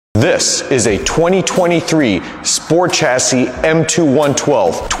This is a 2023 Sport Chassis M2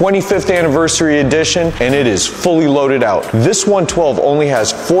 112, 25th anniversary edition, and it is fully loaded out. This 112 only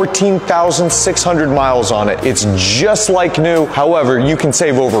has 14,600 miles on it. It's just like new. However, you can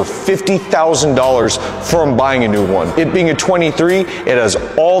save over $50,000 from buying a new one. It being a 23, it has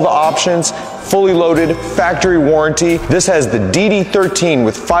all the options, fully loaded, factory warranty. This has the DD13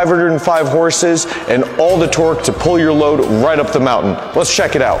 with 505 horses and all the torque to pull your load right up the mountain. Let's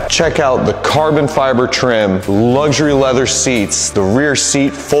check it out. Check out the carbon fiber trim, luxury leather seats, the rear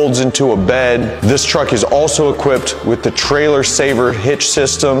seat folds into a bed. This truck is also equipped with the trailer saver hitch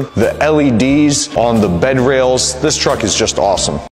system, the LEDs on the bed rails. This truck is just awesome.